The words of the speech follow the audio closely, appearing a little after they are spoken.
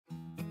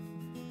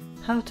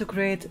How to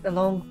create a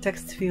long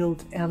text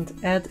field and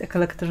add a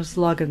collector's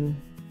login.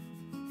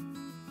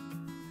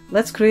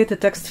 Let's create a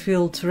text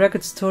field to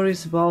record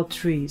stories about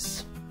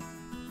trees.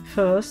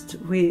 First,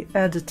 we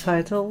add a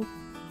title,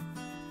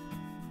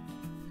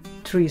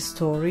 tree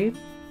story.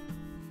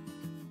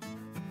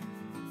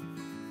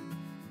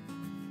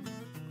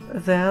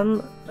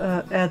 Then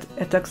add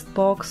a text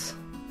box.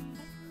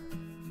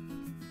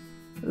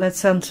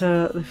 Let's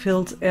enter the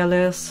field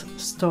alias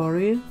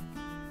story.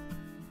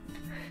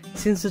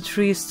 Since the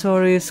tree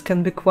stories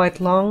can be quite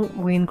long,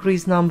 we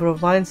increase number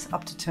of lines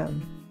up to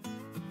 10.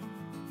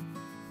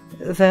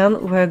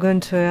 Then we're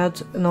going to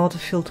add an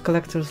autofilled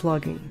collector's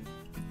login.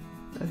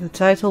 The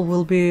title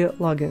will be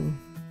login.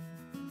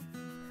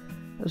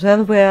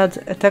 Then we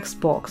add a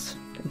text box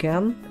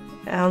again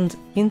and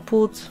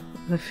input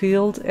the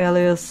field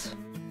alias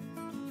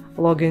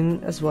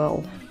login as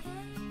well.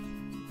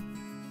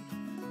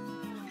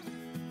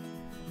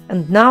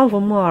 And now we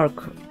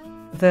mark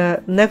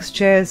the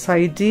NextGIS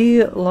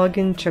ID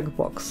login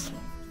checkbox.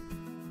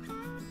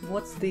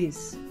 What's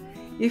this?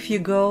 If you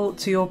go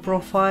to your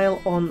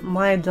profile on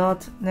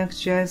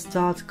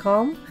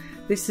my.nextgis.com,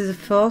 this is the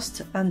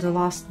first and the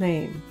last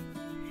name.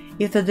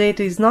 If the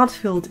data is not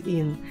filled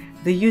in,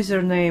 the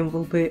username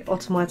will be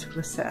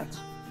automatically set.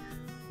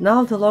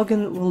 Now the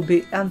login will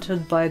be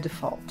entered by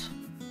default.